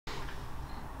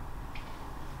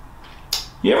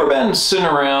You ever been sitting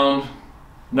around,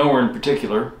 nowhere in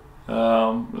particular,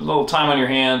 a little time on your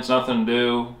hands, nothing to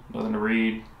do, nothing to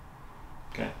read,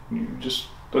 okay, you're just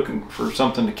looking for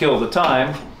something to kill the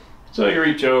time, so you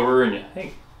reach over and you,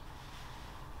 hey,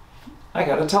 I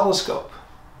got a telescope.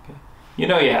 Okay. You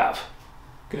know you have.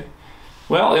 Okay.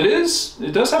 Well,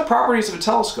 it does have properties of a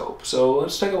telescope, so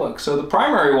let's take a look. So the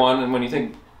primary one, and when you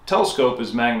think telescope,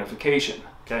 is magnification.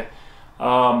 Okay.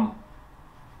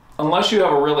 Unless you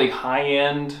have a really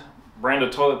high-end brand of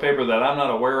toilet paper that I'm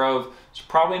not aware of, there's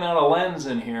probably not a lens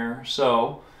in here.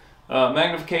 So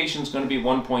magnification is going to be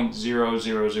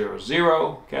 1.0000.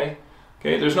 Okay.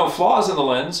 Okay. There's no flaws in the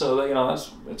lens, so that, you know,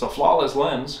 it's a flawless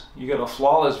lens. You get a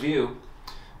flawless view.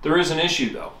 There is an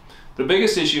issue though. The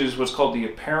biggest issue is what's called the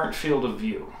apparent field of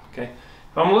view. Okay.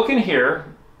 If I'm looking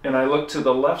here and I look to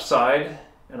the left side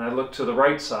and I look to the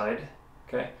right side,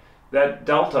 okay, that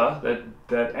delta,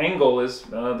 that angle is,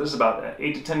 this is about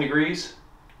 8 to 10 degrees.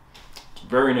 It's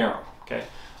very narrow, okay?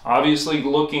 Obviously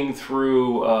looking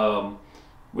through,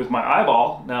 with my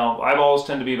eyeball, now eyeballs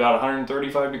tend to be about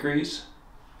 135 degrees,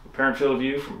 apparent field of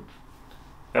view from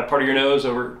that part of your nose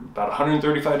over about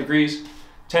 135 degrees,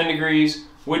 10 degrees.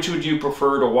 Which would you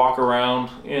prefer to walk around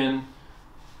in?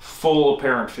 Full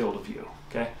apparent field of view,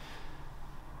 okay?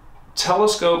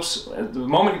 Telescopes, the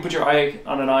moment you put your eye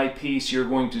on an eyepiece, you're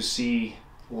going to see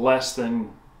less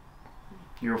than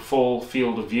your full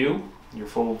field of view, your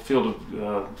full field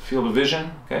of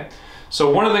vision. Okay,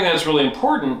 so one of the things that's really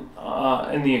important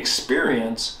in the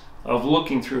experience of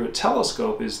looking through a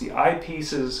telescope is the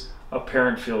eyepiece's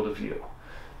apparent field of view.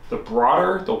 The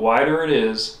broader, the wider it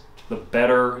is, the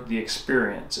better the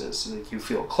experience is. So that you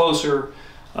feel closer,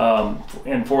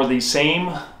 and for the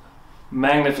same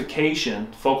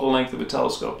magnification, focal length of a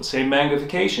telescope, the same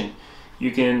magnification, you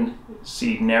can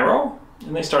see narrow,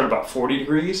 and they start about 40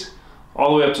 degrees,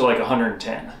 all the way up to like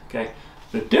 110, okay?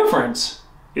 The difference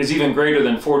is even greater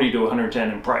than 40 to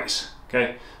 110 in price,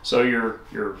 okay? So your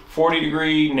 40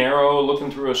 degree, narrow,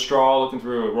 looking through a straw, looking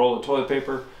through a roll of toilet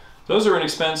paper, those are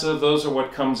inexpensive. Those are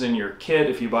what comes in your kit.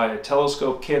 If you buy a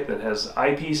telescope kit that has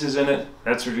eyepieces in it,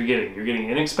 that's what you're getting. You're getting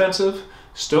inexpensive,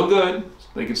 still good,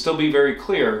 they can still be very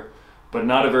clear, but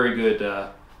not a very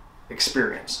good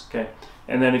experience, okay?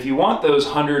 And then if you want those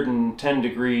 110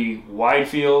 degree wide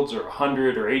fields, or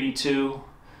 100 or 82,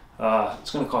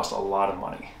 it's going to cost a lot of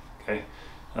money, okay?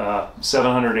 $700,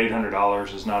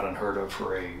 $800 is not unheard of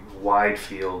for a wide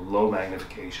field, low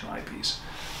magnification eyepiece.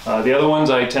 The other ones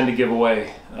I tend to give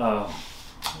away,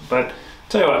 but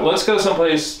tell you what, let's go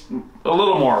someplace a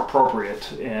little more appropriate,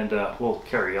 and we'll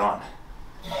carry on.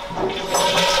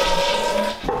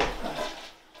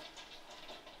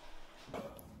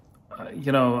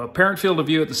 You know, apparent field of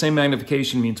view at the same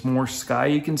magnification means more sky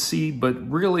you can see, but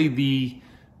really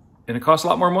and it costs a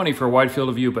lot more money for a wide field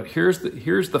of view, but here's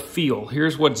the feel.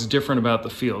 Here's what's different about the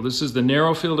feel. This is the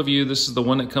narrow field of view. This is the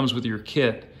one that comes with your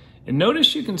kit. And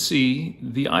notice you can see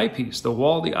the eyepiece, the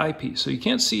wall of the eyepiece. So you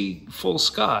can't see full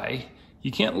sky.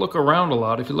 You can't look around a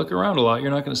lot. If you look around a lot,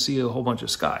 you're not going to see a whole bunch of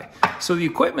sky. So the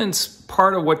equipment's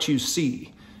part of what you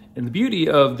see. And the beauty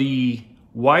of the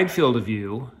wide field of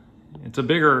view, it's a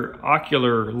bigger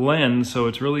ocular lens, so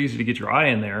it's really easy to get your eye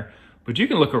in there, but you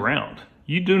can look around.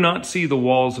 You do not see the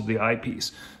walls of the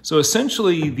eyepiece. So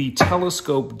essentially the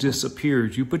telescope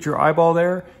disappears. You put your eyeball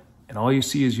there and all you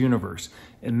see is universe.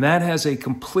 And that has a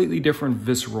completely different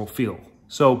visceral feel.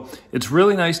 So it's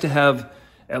really nice to have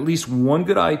at least one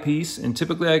good eyepiece, and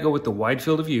typically I go with the wide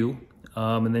field of view,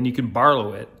 and then you can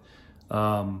borrow it.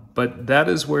 But that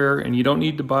is where, and you don't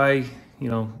need to buy, you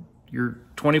know, your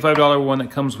 $25 one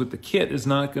that comes with the kit is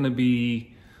not going to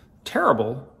be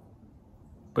terrible,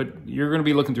 but you're going to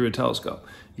be looking through a telescope.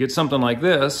 You get something like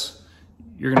this,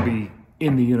 you're going to be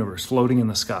in the universe, floating in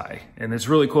the sky. And it's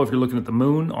really cool if you're looking at the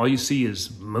moon. All you see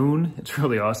is moon. It's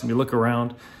really awesome. You look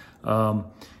around. And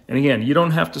again, you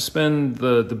don't have to spend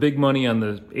the big money on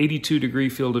the 82 degree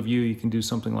field of view. You can do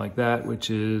something like that, which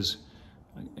is,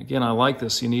 again, I like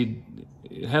this.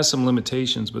 It has some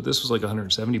limitations, but this was like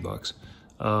 170 bucks.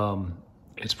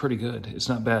 It's pretty good. It's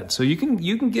not bad. So you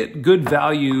can get good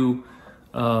value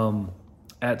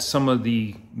at some of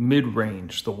the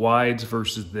mid-range, the wides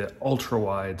versus the ultra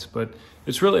wides, but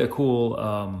it's really a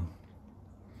cool,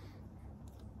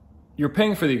 you're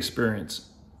paying for the experience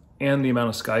and the amount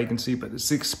of sky you can see, but it's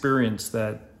the experience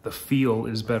that the feel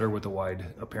is better with the wide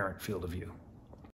apparent field of view.